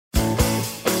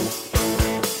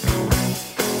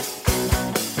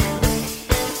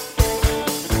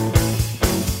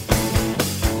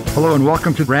Hello and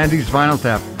welcome to Randy's Vinyl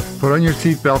Tap. Put on your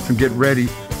seatbelts and get ready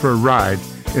for a ride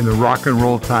in the rock and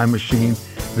roll time machine.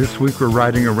 This week we're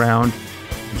riding around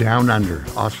Down Under,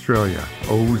 Australia,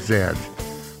 OZ. We're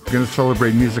going to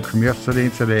celebrate music from yesterday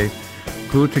and today,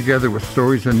 glued together with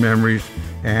stories and memories,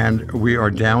 and we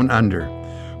are Down Under.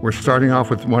 We're starting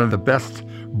off with one of the best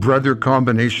brother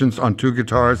combinations on two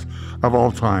guitars of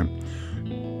all time.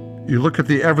 You look at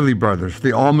the Everly Brothers,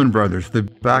 the Allman Brothers, the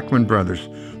Bachman Brothers,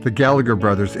 the Gallagher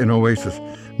Brothers in Oasis.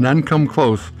 None come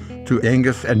close to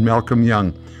Angus and Malcolm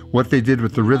Young. What they did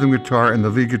with the rhythm guitar and the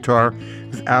lead guitar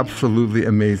is absolutely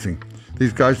amazing.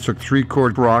 These guys took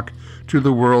three-chord rock to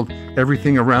the world.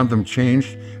 Everything around them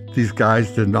changed. These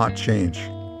guys did not change.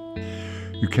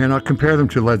 You cannot compare them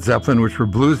to Led Zeppelin, which were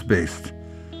blues-based.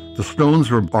 The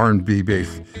Stones were R&B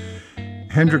based.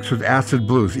 Hendrix was acid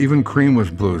blues. Even Cream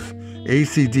was blues.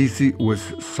 AC/DC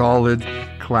was solid,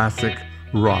 classic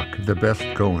rock, the best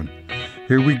going.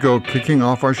 Here we go, kicking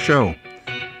off our show.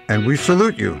 And we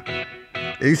salute you.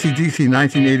 AC/DC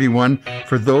 1981,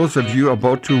 for those of you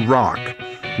about to rock,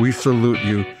 we salute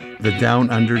you. The Down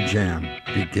Under Jam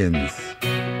begins.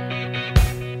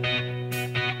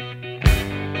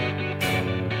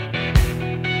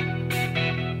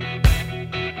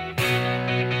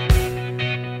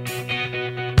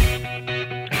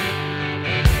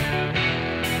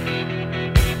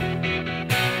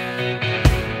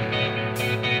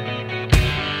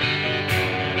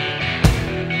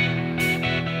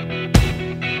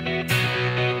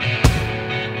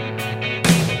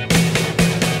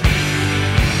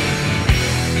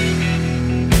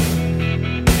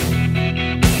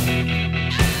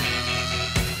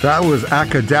 That was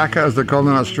Akadaka, as they're called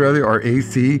in Australia, or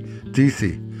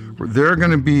AC/DC. They're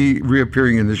going to be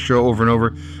reappearing in this show over and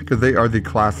over because they are the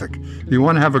classic. If you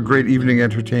want to have a great evening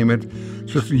entertainment,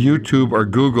 just YouTube or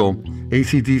Google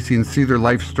AC/DC and see their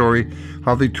life story,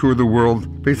 how they tour the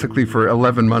world basically for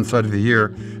 11 months out of the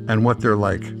year, and what they're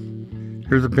like.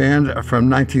 Here's a band from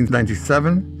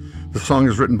 1997. The song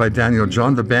is written by Daniel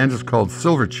John. The band is called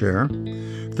Silverchair.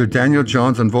 They're Daniel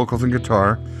Johns on vocals and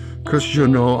guitar, Chris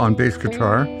Jonot on bass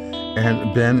guitar,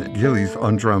 and Ben Gillies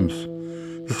on drums.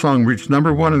 The song reached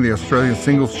number 1 in the Australian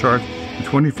singles chart and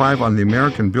 25 on the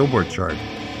American Billboard chart.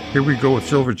 Here we go with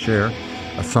Silverchair,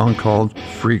 a song called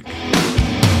Freak.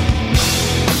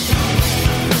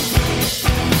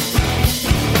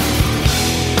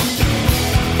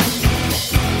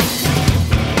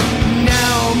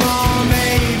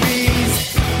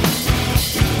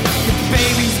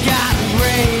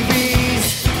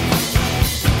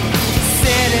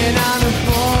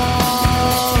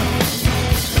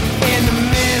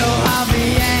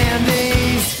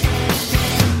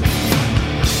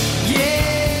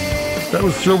 That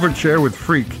was Silverchair with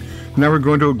Freak. Now we're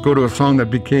going to go to a song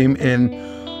that became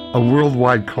a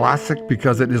worldwide classic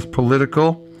because it is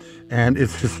political and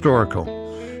it's historical.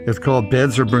 It's called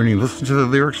Beds Are Burning. Listen to the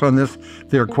lyrics on this.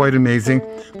 They are quite amazing.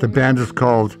 The band is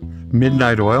called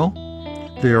Midnight Oil.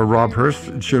 They are Rob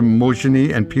Hurst, Jim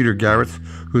Mogini, and Peter Garrett,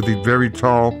 who's the very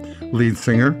tall lead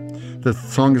singer. The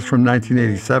song is from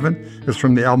 1987. It's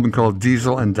from the album called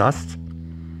Diesel and Dust.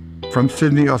 From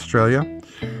Sydney, Australia.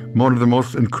 One of the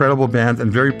most incredible bands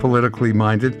and very politically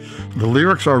minded. The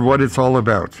lyrics are what it's all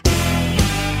about.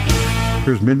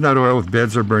 Here's Midnight Oil with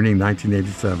Beds Are Burning,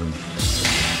 1987.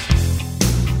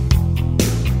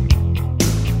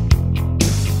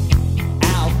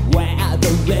 Out where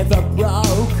the river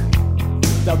broke,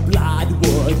 the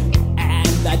bloodwood and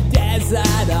the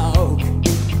desert oak,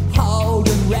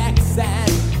 holding wrecks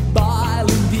and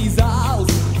boiling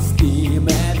diesels,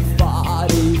 steaming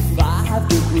 45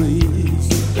 degrees.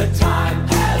 The time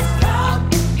has come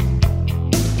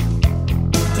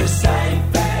to say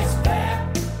face fair.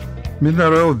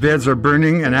 Midnight Oil with Beds Are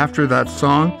Burning, and after that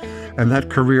song and that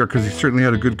career, because he certainly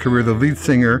had a good career, the lead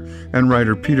singer and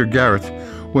writer Peter Garrett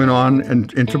went on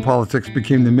and into politics,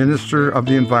 became the Minister of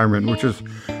the Environment, which is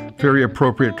very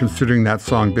appropriate considering that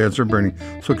song, Beds Are Burning.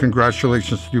 So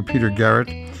congratulations to you, Peter Garrett.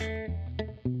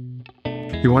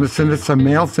 You want to send us some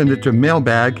mail, send it to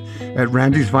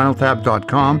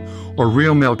mailbag@randysvinyltap.com, or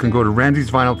real mail can go to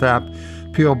Randy's Vinyl Tap,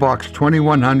 P.O. Box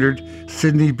 2100,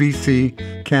 Sydney, BC,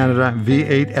 Canada,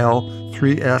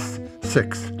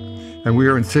 V8L3S6. And we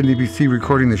are in Sydney, BC,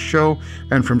 recording the show.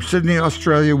 And from Sydney,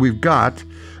 Australia, we've got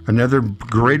another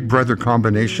great brother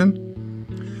combination.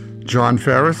 John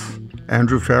Farris,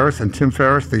 Andrew Farris, and Tim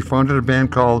Farris, they founded a band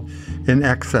called In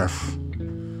Excess.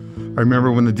 I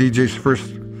remember when the DJs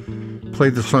first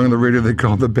played the song on the radio, they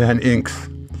called the band Inks.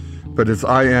 But it's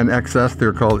INXS,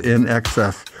 they're called In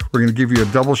Excess. We're going to give you a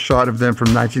double shot of them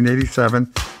from 1987,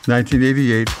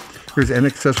 1988. Here's In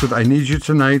Excess with I Need You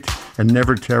Tonight and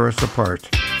Never Tear Us Apart.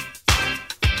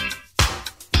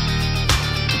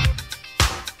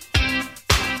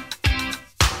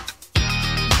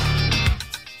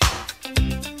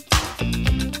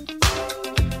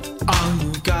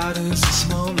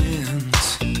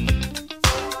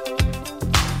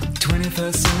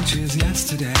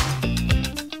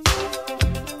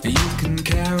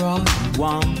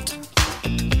 want.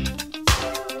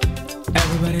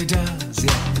 Everybody does,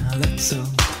 yeah, that's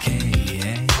okay,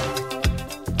 yeah.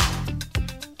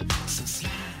 So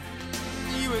slide.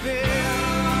 You were there,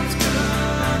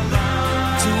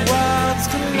 two worlds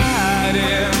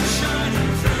colliding,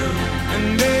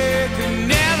 and they could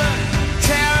never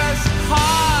tear us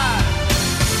apart.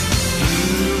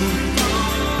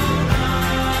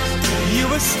 You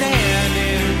were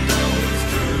standing,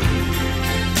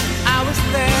 I was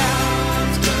there.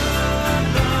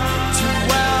 Two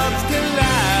worlds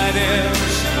colliding,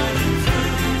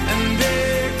 and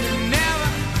they could never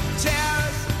tear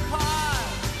us apart.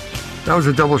 That was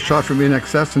a double shot from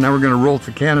INXS, and now we're going to roll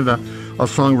to Canada, a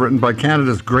song written by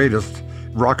Canada's greatest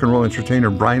rock and roll entertainer,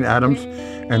 Bryan Adams,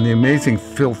 and the amazing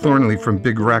Phil Thornley from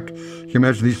Big Wreck. Can you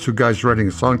imagine these two guys writing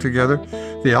a song together?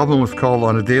 The album was called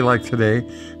On a Day Like Today,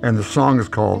 and the song is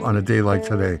called On a Day Like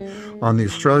Today. On the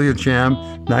Australia Jam,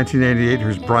 1988,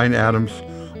 here's Bryan Adams,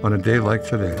 On a Day Like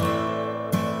Today.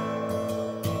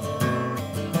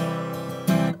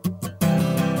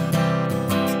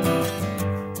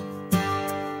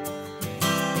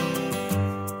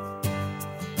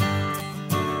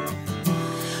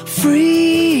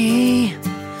 Free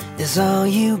is all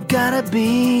you gotta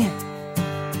be.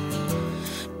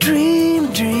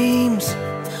 Dream dreams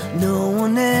no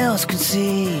one else can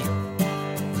see.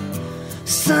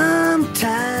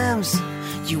 Sometimes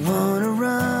you wanna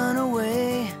run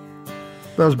away.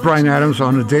 That was Bryan Adams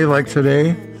on a day like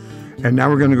today. And now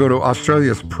we're going to go to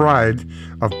Australia's pride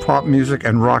of pop music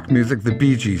and rock music, the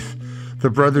Bee Gees. The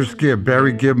brothers Gibb,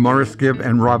 Barry Gibb, Maurice Gibb,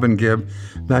 and Robin Gibb,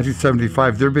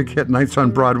 1975. Their big hit, Nights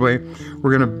on Broadway.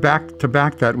 We're going to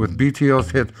back that with BTO's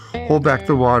hit, Hold Back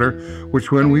the Water,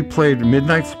 which when we played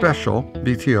Midnight Special,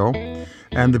 BTO,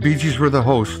 and the Bee Gees were the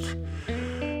hosts,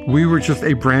 we were just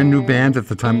a brand new band at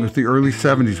the time. It was the early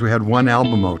 70s. We had one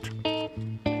album out.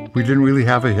 We didn't really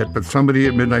have a hit, but somebody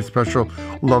at Midnight Special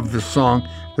loved this song.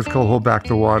 It's called Hold Back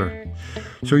the Water.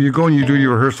 So you go and you do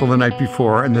your rehearsal the night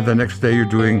before, and then the next day you're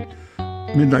doing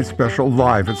Midnight Special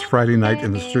live. It's Friday night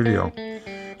in the studio.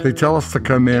 They tell us to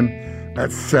come in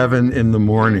at 7 in the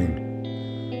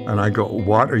morning. And I go,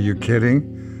 what? Are you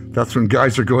kidding? That's when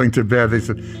guys are going to bed. They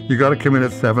said, you got to come in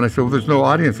at 7. I said, well, there's no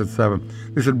audience at 7.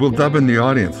 They said, we'll dub in the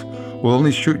audience. We'll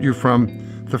only shoot you from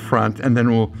the front, and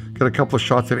then we'll get a couple of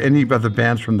shots of any of the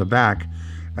bands from the back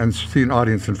and see an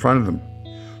audience in front of them.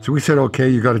 So we said, okay,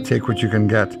 you got to take what you can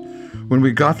get. When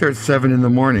we got there at 7 in the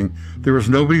morning, there was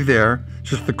nobody there,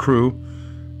 just the crew,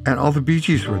 and all the Bee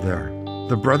Gees were there.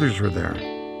 The brothers were there.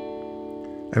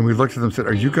 And we looked at them and said,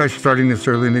 are you guys starting this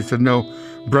early? And they said, no,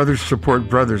 brothers support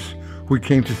brothers. We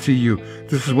came to see you.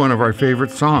 This is one of our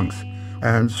favorite songs.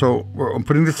 And so we're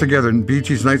putting this together in Bee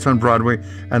Gees Nights on Broadway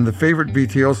and the favorite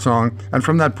BTO song. And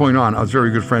from that point on, I was very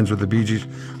good friends with the Bee Gees.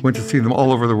 Went to see them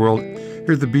all over the world.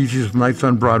 Here's the Bee Gees Nights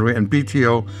on Broadway and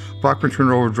BTO, Bachman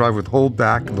Turner Overdrive with Hold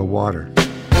Back the Water.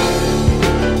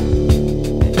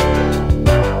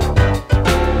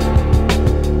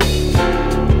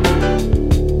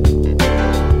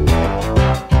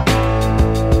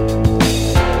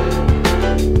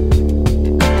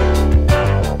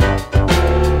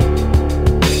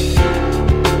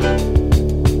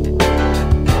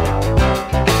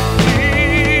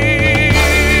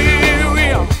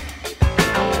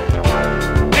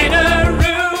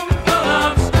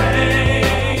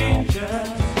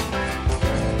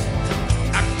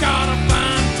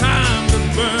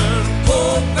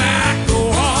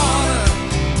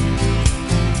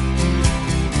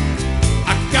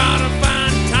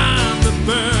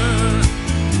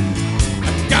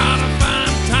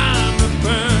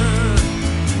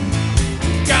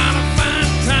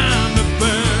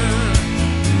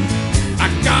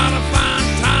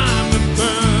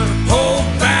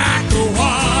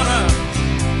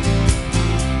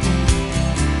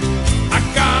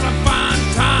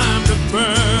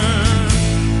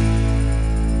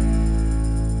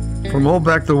 From Hold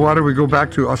Back the Water, we go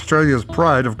back to Australia's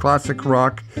pride of classic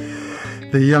rock,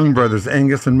 the Young Brothers,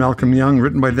 Angus and Malcolm Young,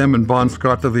 written by them and Bon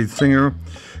Scott, the lead singer.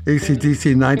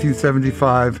 AC/DC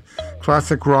 1975,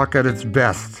 classic rock at its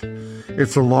best.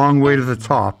 It's a long way to the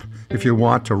top if you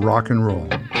want to rock and roll.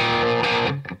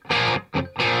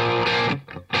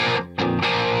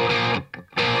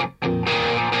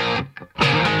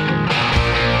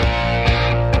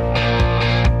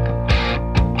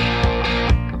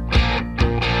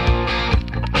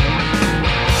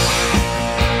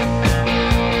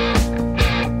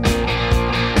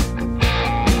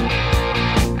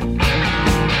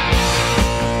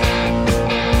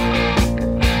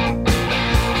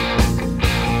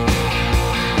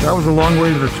 That was a long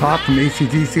way to the top from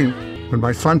AC/DC. When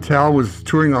my son Tal was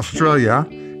touring Australia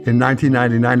In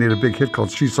 1999, he had a big hit called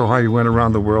She's So High, he went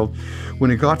around the world. When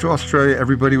he got to Australia,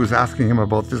 everybody was asking him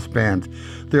about this band.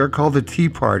 They are called the Tea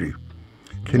Party,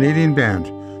 Canadian band.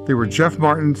 They were Jeff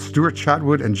Martin, Stuart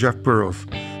Chatwood, and Jeff Burrows.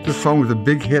 This song was a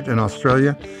big hit in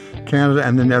Australia, Canada,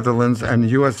 and the Netherlands, and the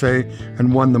USA,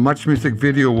 and won the Much Music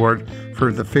Video Award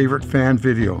for the favorite fan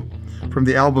video. From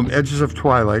the album Edges of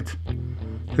Twilight,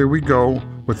 here we go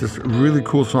with this really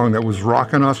cool song that was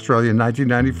Rockin' Australia in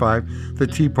 1995, the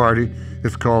Tea Party.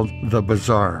 It's called The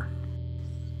Bazaar.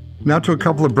 Now to a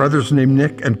couple of brothers named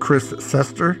Nick and Chris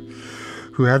Sester,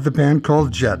 who had the band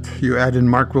called Jet. You add in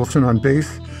Mark Wilson on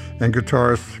bass and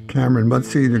guitarist Cameron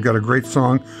Munsey, and you've got a great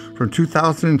song from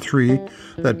 2003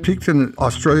 that peaked in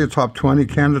Australia Top 20,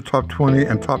 Canada Top 20,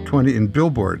 and Top 20 in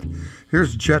Billboard.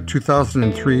 Here's Jet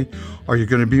 2003, Are You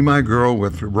Gonna Be My Girl,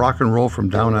 with Rock and Roll from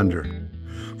Down Under.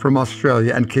 From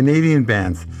Australia, and Canadian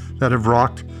bands that have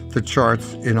rocked the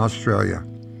charts in Australia.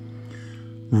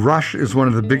 Rush is one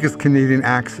of the biggest Canadian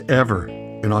acts ever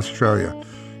in Australia.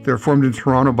 They're formed in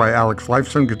Toronto by Alex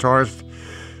Lifeson, guitarist,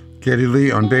 Geddy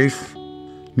Lee on bass,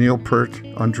 Neil Peart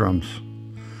on drums.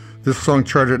 This song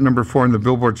charted at number 4 in the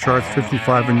Billboard charts,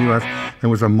 55 in the US,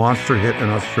 and was a monster hit in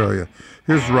Australia.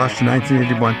 Here's Rush,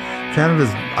 1981,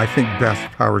 Canada's, I think, best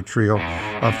power trio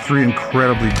of 3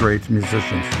 incredibly great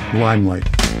musicians. Limelight.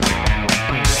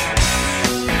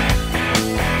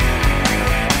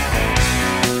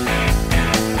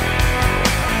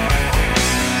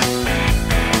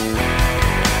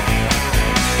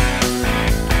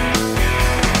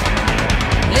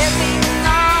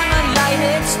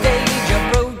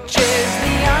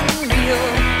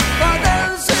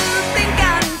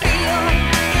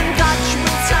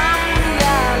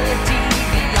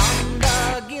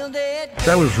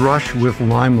 That was Rush with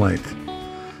Limelight.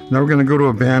 Now we're going to go to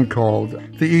a band called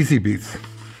the Easy Beats.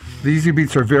 The Easy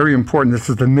Beats are very important. This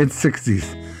is the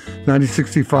mid-60s,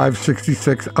 1965,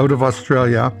 66, out of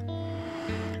Australia.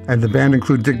 And the band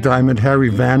include Dick Diamond, Harry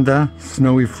Vanda,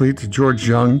 Snowy Fleet, George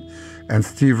Young, and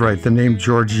Steve Wright, the name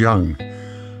George Young.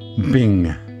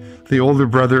 Bing. The older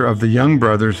brother of the Young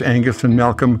brothers, Angus and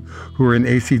Malcolm, who were in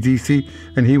AC/DC,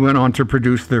 and he went on to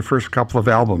produce their first couple of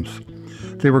albums.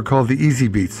 They were called the Easy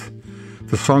Beats.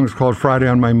 The song is called Friday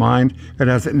on My Mind. It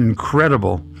has an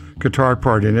incredible guitar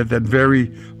part in it that very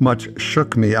much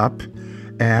shook me up.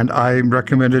 And I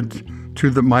recommended to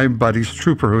my buddies,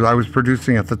 Trooper, who I was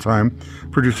producing at the time,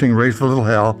 producing Raise the Little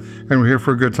Hell, and we're here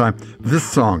for a good time, this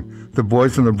song, The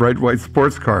Boys in the Bright White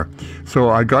Sports Car. So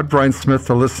I got Brian Smith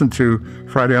to listen to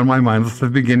Friday on My Mind, listen to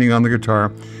the beginning on the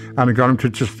guitar, and I got him to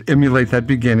just emulate that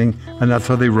beginning, and that's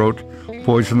how they wrote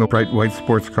Boys in the Bright White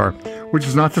Sports Car, which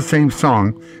is not the same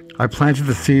song. I planted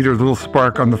the seed or the little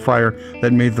spark on the fire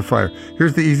that made the fire.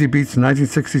 Here's the Easy Beats,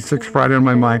 1966, Friday on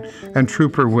My Mind, and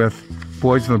Trooper with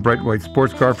Boys in the Bright White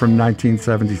Sports Car from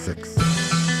 1976.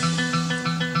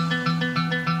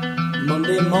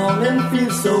 Monday morning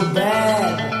feels so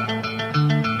bad.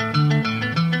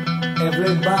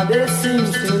 Everybody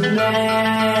seems to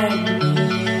nag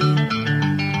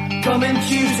me. Coming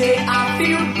Tuesday, I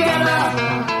feel better.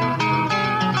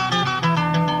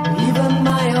 Even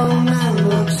my old man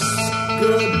looks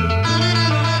good.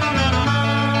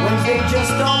 Wednesday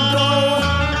just don't go.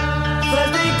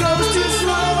 Thursday goes too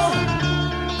slow.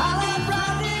 I'll have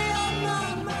Friday on my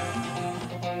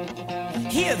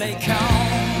mind. Here they come,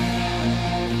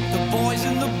 the boys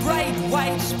in the bright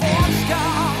white sports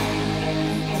car,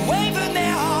 waving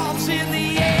their arms in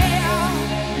the air.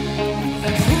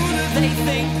 Who do they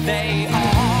think they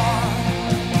are?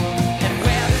 And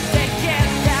where did they get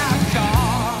that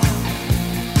car?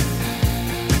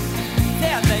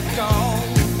 There they go,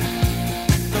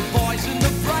 the boys in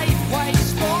the bright white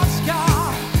sports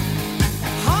car,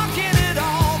 honking at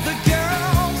all the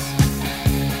girls.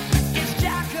 It's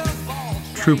Jack of all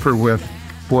Trooper with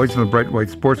Boys in the Bright White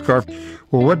Sports Car.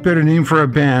 Well, what better name for a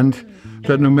band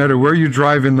that no matter where you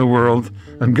drive in the world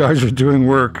and guys are doing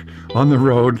work on the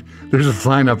road, there's a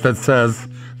sign up that says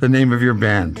the name of your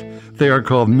band. They are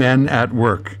called Men at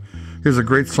Work. Here's a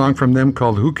great song from them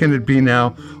called Who Can It Be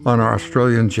Now on our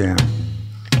Australian Jam.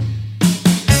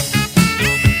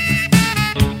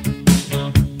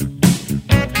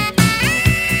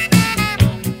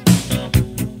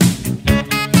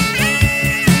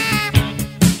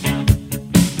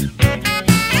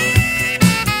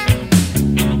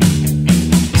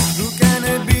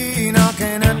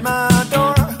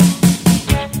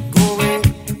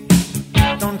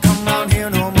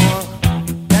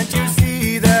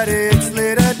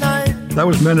 That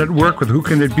was Men at Work with Who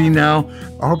Can It Be Now?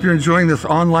 I hope you're enjoying this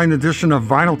online edition of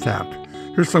Vinyl Tap.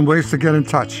 Here's some ways to get in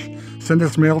touch. Send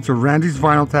us mail to Randy's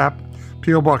Vinyl Tap,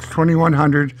 P.O. Box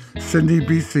 2100, Sydney,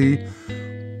 BC,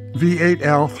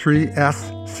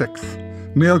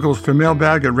 V8L3S6. Mail goes to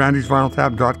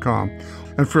mailbag@randysvinyltap.com.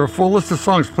 And for a full list of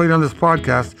songs played on this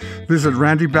podcast, visit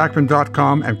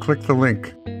randybachman.com and click the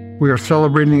link. We are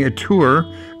celebrating a tour,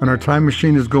 and our time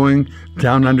machine is going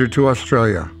down under to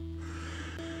Australia.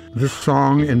 This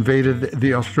song invaded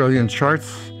the Australian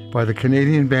charts by the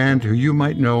Canadian band who you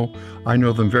might know, I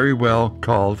know them very well,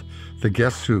 called The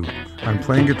Guess Who. I'm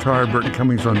playing guitar, Burton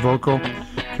Cummings on vocal,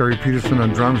 Kerry Peterson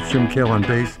on drums, Jim Cale on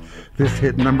bass. This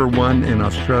hit number 1 in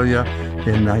Australia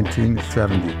in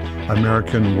 1970,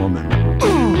 American Woman.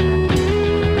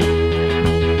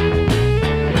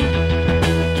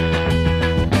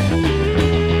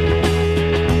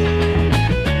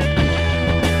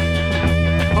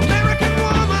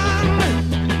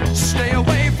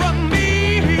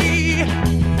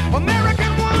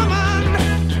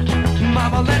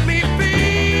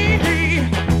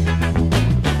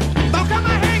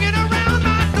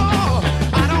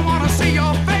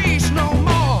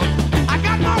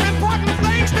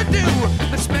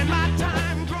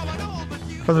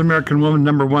 American Woman,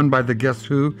 number 1 by The Guess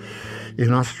Who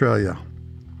in Australia.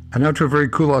 And now to a very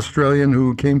cool Australian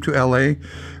who came to LA,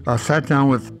 sat down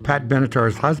with Pat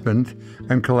Benatar's husband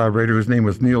and collaborator, whose name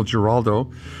was Neil Giraldo.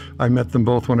 I met them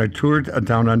both when I toured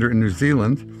down under in New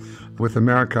Zealand with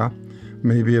America,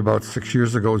 maybe about 6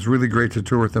 years ago. It was really great to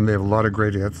tour with them. They have a lot of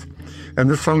great hits. And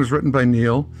this song was written by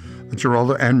Neil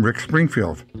Giraldo and Rick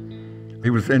Springfield.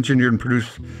 He was engineered and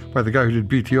produced by the guy who did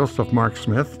BTO stuff, Mark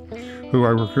Smith, who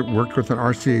I worked with in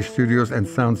RCA Studios and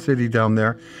Sound City down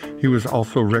there. He was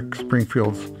also Rick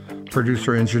Springfield's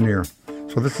producer-engineer.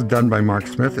 So this is done by Mark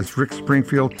Smith. It's Rick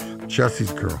Springfield,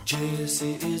 Jesse's Girl.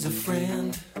 Jesse is a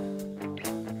friend.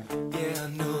 Yeah, I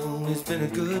know he's been a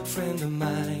good friend of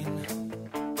mine.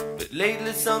 But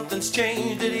lately something's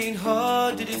changed. It ain't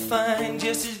hard to define.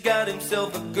 Jesse's got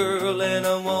himself a girl and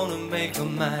I wanna make her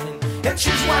mine. And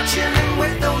she's watching him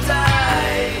with those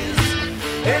eyes.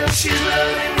 And she's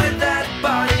loving with that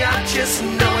body, I just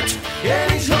know it.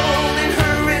 And he's holding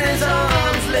her in his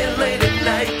arms late at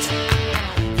night.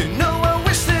 You know, I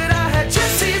wish that I had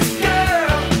Jesse's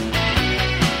girl.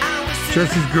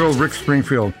 Jesse's Girl, Rick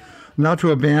Springfield. Now to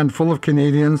a band full of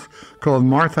Canadians called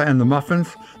Martha and the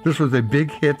Muffins. This was a big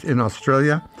hit in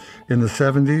Australia in the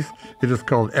 70s. It is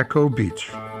called Echo Beach.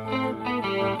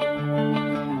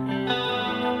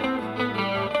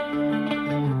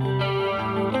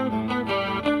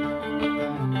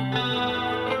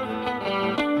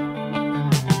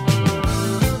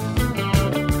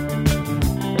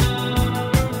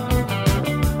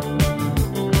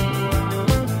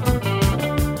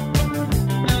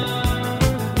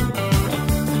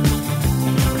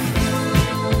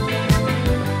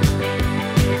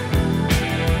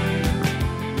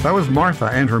 That was Martha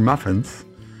and her Muffins,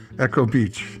 Echo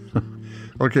Beach.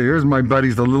 Okay, here's my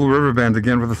buddies, the Little River Band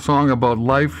again, with a song about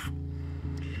life,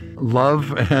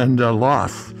 love, and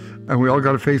loss. And we all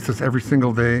got to face this every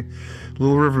single day.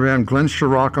 Little River Band, Glenn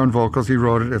Sharrock on vocals, he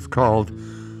wrote it. It's called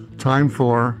Time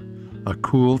for a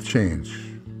Cool Change.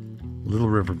 Little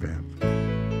River Band.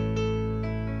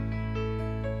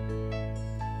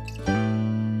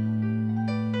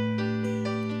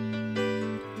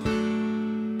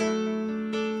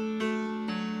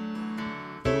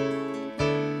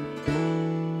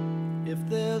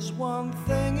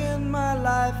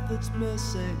 That's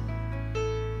missing,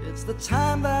 it's the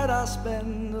time that I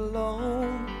spend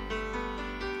alone,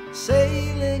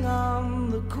 sailing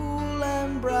on the cool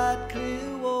and bright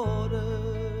clear water.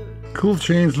 Cool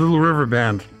Change, Little River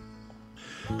Band.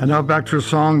 And now back to a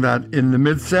song that in the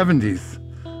mid-70s,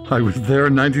 I was there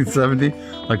in 1970,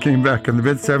 I came back in the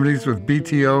mid-70s with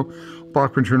BTO,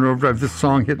 Bachman Turner Overdrive. This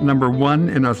song hit number 1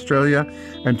 in Australia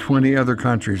and 20 other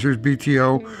countries. Here's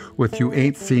BTO with You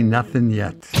Ain't Seen Nothing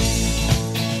Yet.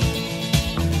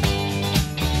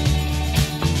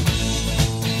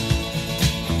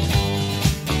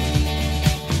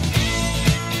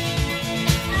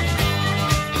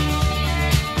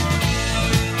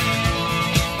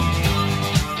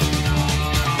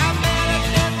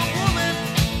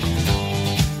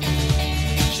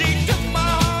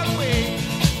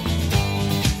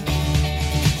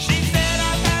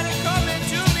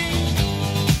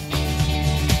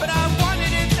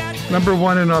 Number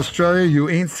 1 in Australia, You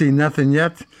Ain't Seen Nothing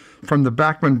Yet, from the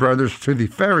Bachman Brothers to the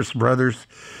Ferris Brothers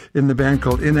in the band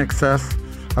called In Excess.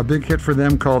 A big hit for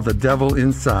them called The Devil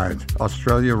Inside.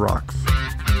 Australia rocks.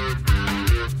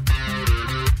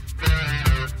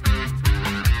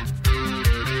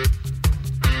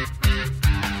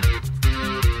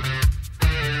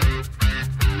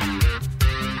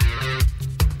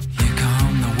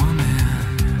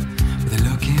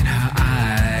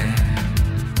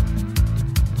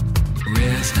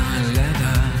 Cast iron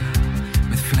leather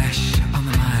with flesh on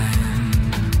the mind.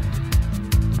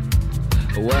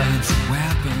 Words,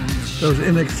 weapons. Those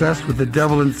In Excess with the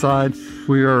Devil Inside.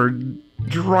 We are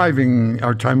driving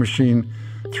our time machine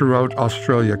throughout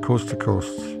Australia, coast to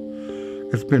coast.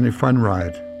 It's been a fun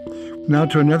ride. Now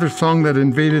to another song that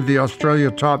invaded the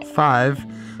Australia top 5.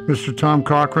 Mr. Tom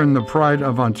Cochrane, The Pride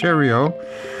of Ontario,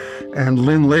 and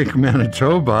Lynn Lake,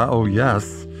 Manitoba, oh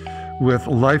yes, with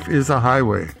Life is a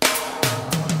Highway.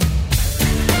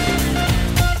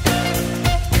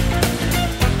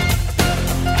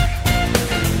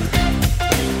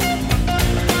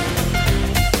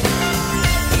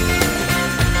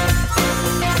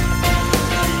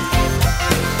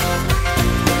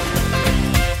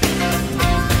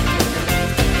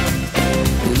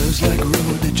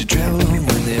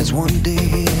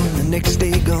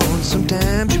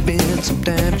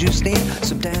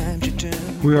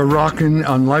 We are rocking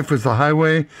on Life is a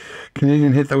Highway,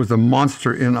 Canadian hit that was a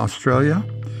monster in Australia.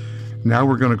 Now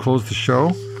we're going to close the show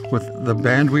with the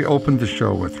band we opened the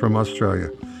show with from Australia.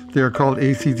 They are called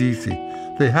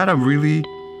AC/DC. They had a really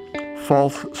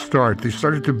false start. They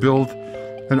started to build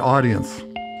an audience.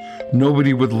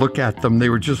 Nobody would look at them. They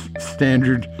were just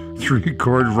standard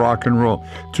 3-chord rock and roll.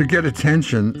 To get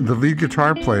attention, the lead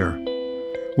guitar player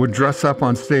would dress up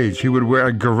on stage. He would wear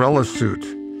a gorilla suit,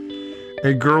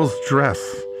 a girl's dress,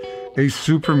 a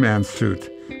Superman suit.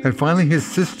 And finally his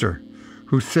sister,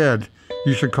 who said,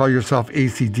 you should call yourself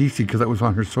AC/DC, because that was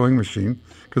on her sewing machine,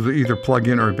 because it either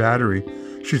plug-in or battery.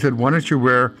 She said, why don't you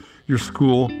wear your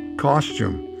school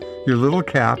costume, your little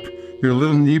cap, your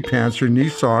little knee pants, your knee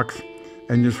socks,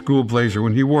 and your school blazer.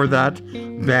 When he wore that,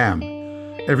 bam,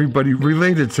 everybody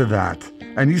related to that.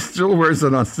 And he still wears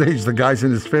it on stage. The guy's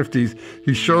in his 50s.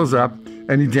 He shows up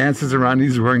and he dances around.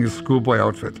 He's wearing his schoolboy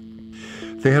outfit.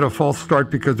 They had a false start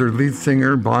because their lead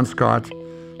singer, Bon Scott,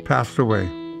 passed away.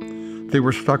 They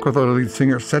were stuck without a lead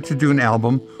singer, set to do an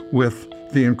album with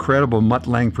the incredible Mutt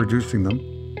Lange producing them.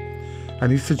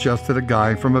 And he suggested a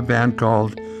guy from a band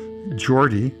called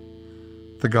Geordie.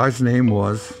 The guy's name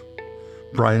was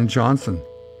Brian Johnson.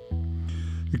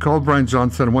 He called Brian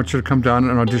Johnson, I want you to come down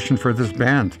and audition for this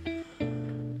band.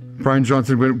 Brian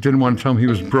Johnson didn't want to tell him he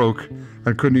was broke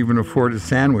and couldn't even afford a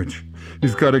sandwich.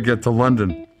 He's got to get to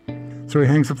London. So he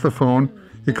hangs up the phone.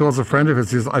 He calls a friend of his.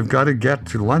 He says, I've got to get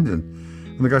to London.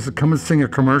 And the guy said, come and sing a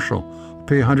commercial. I'll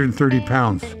pay 130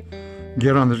 pounds.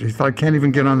 Get on the, he thought, I can't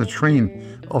even get on the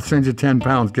train. I'll send you 10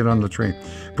 pounds, get on the train.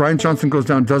 Brian Johnson goes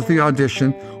down, does the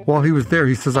audition. While he was there,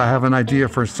 he says, I have an idea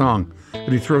for a song.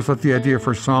 And he throws out the idea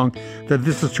for a song that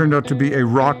this has turned out to be a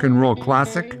rock and roll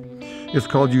classic. It's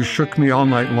called You Shook Me All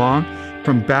Night Long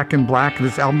from Back in Black.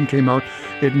 This album came out.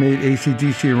 It made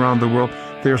AC/DC around the world.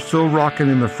 They're still rocking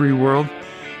in the free world.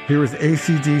 Here is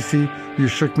AC/DC, You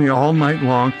Shook Me All Night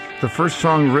Long, the first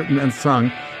song written and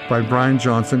sung by Brian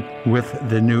Johnson with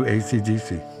the new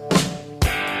AC/DC.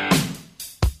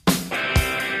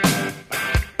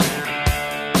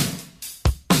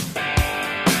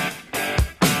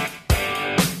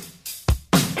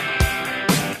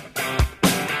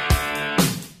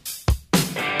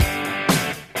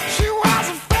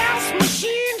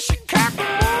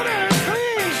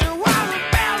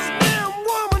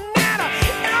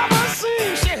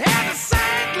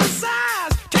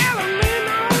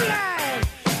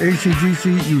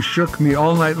 AC/DC, You Shook Me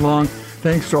All Night Long.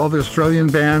 Thanks to all the Australian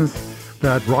bands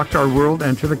that rocked our world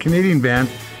and to the Canadian band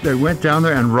that went down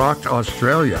there and rocked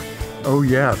Australia. Oh,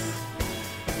 yes.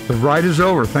 The ride is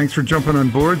over. Thanks for jumping on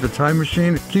board the time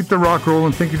machine. Keep the rock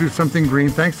rolling. Think you do something green.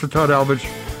 Thanks to Todd Alvich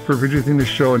for producing the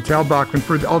show and Tal Bachman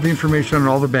for all the information on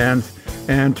all the bands,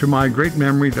 and to my great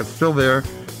memory that's still there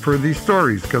for these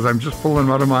stories, because I'm just pulling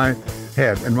them out of my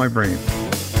head and my brain.